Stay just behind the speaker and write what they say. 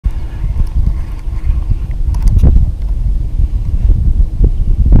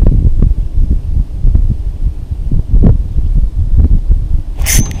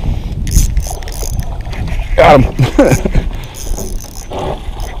Got him.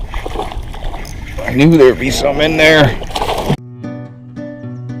 I knew there'd be some in there.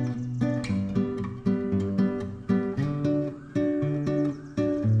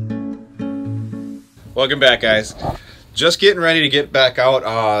 Welcome back, guys. Just getting ready to get back out.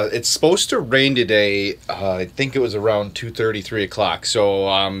 It's supposed to rain today. I think it was around 2:30, 3 o'clock. So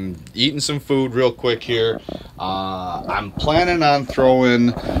I'm eating some food real quick here. I'm planning on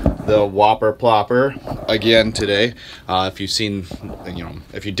throwing the Whopper Plopper again today. If you've seen,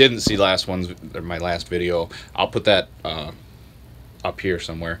 if you didn't see my last video, I'll put that up here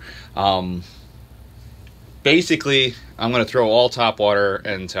somewhere. Basically, I'm going to throw all top water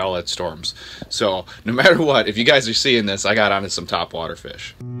until it storms. So no matter what, if you guys are seeing this, I got onto some top water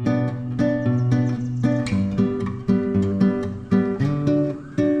fish.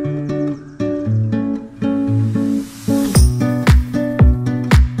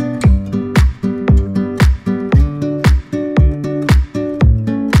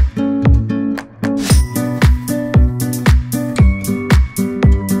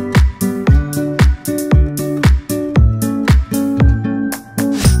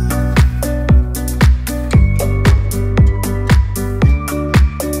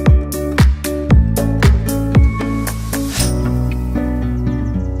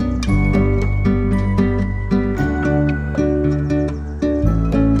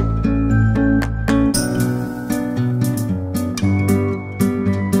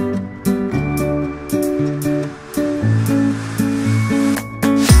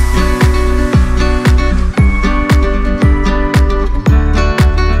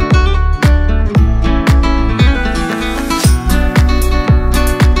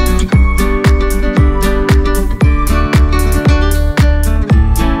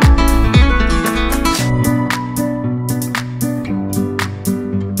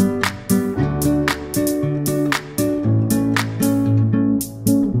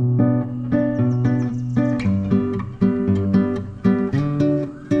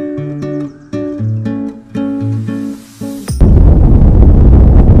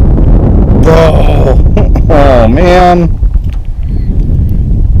 Oh man.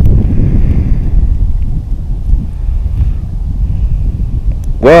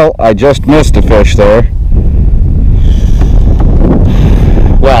 Well, I just missed a fish there.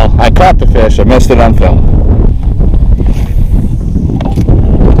 Well, I caught the fish, I missed it on film.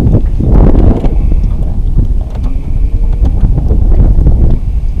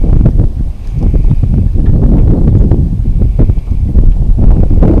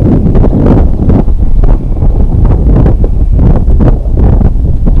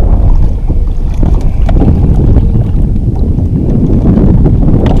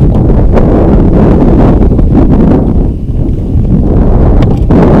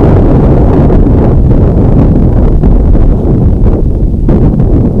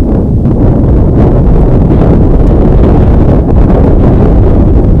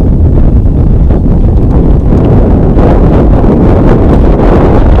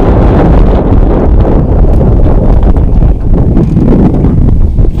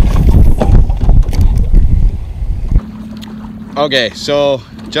 Okay, so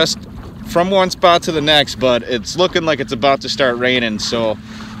just from one spot to the next, but it's looking like it's about to start raining. So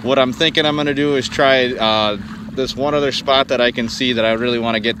what I'm thinking I'm gonna do is try this one other spot that I can see that I really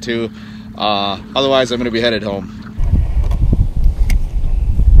want to get to. Otherwise I'm gonna be headed home.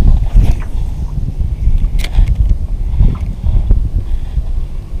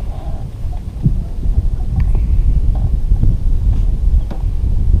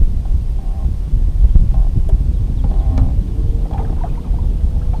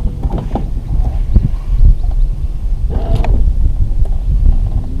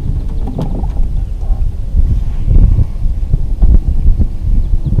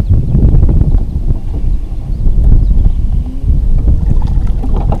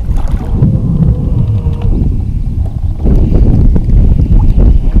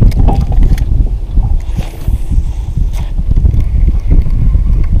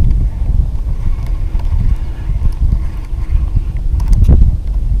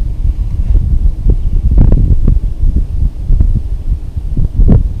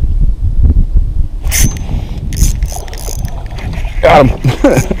 Got him.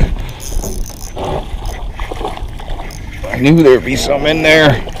 I knew there'd be some in there.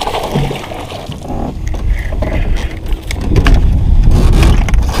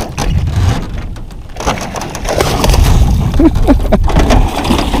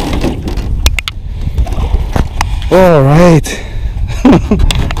 All right.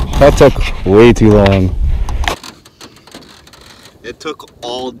 That took way too long. It took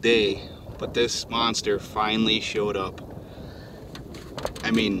all day but this monster finally showed up.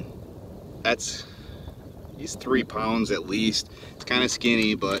 I mean, he's 3 pounds at least. It's kind of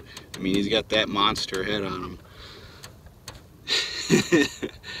skinny, but I mean, he's got that monster head on him.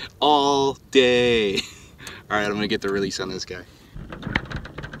 All day. All right, I'm gonna get the release on this guy.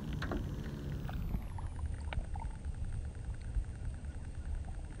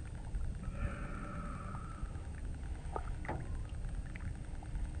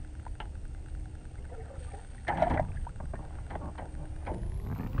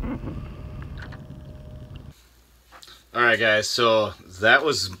 Alright guys, so that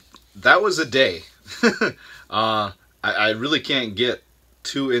was a day. I really can't get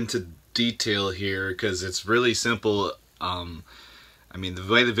too into detail here because it's really simple. I mean, the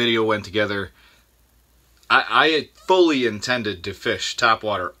way the video went together, I fully intended to fish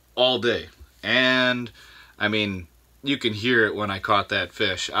topwater all day. And, I mean, you can hear it when I caught that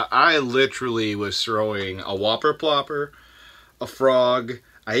fish. I literally was throwing a whopper plopper, a frog.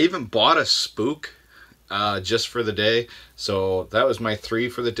 I even bought a spook. Just for the day, so that was my 3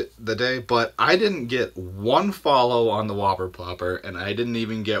 for the day, but I didn't get 1 follow on the whopper plopper, and I didn't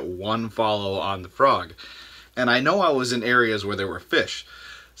even get 1 follow on the frog. And I know I was in areas where there were fish,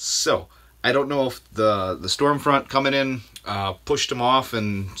 so I don't know if the storm front coming in pushed them off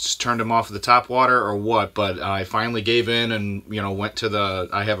and just turned them off of the top water or what, but I finally gave in and, you know, went to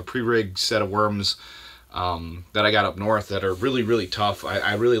I have a pre-rig set of worms that I got up north that are really, really tough.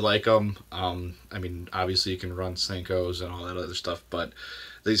 I really like them. I mean, obviously you can run Senkos and all that other stuff, but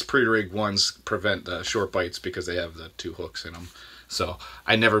these pre-rig ones prevent the short bites because they have the 2 hooks in them. So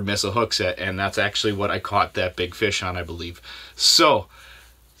I never miss a hook set, and that's actually what I caught that big fish on, I believe. So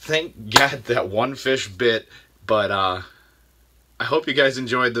thank God that 1 fish bit, but I hope you guys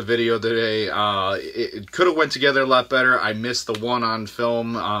enjoyed the video today. It could have went together a lot better. I missed the one on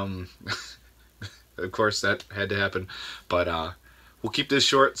film. Of course, that had to happen, but we'll keep this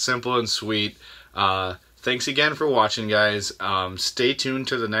short, simple, and sweet. Thanks again for watching, guys. Stay tuned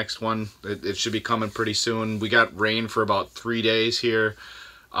to the next one. It should be coming pretty soon. We got rain for about 3 days here,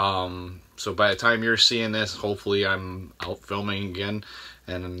 so by the time you're seeing this, hopefully I'm out filming again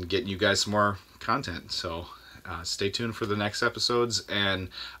and getting you guys some more content. So stay tuned for the next episodes, and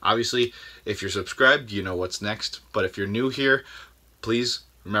obviously, if you're subscribed, you know what's next. But if you're new here, please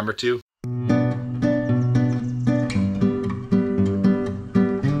remember to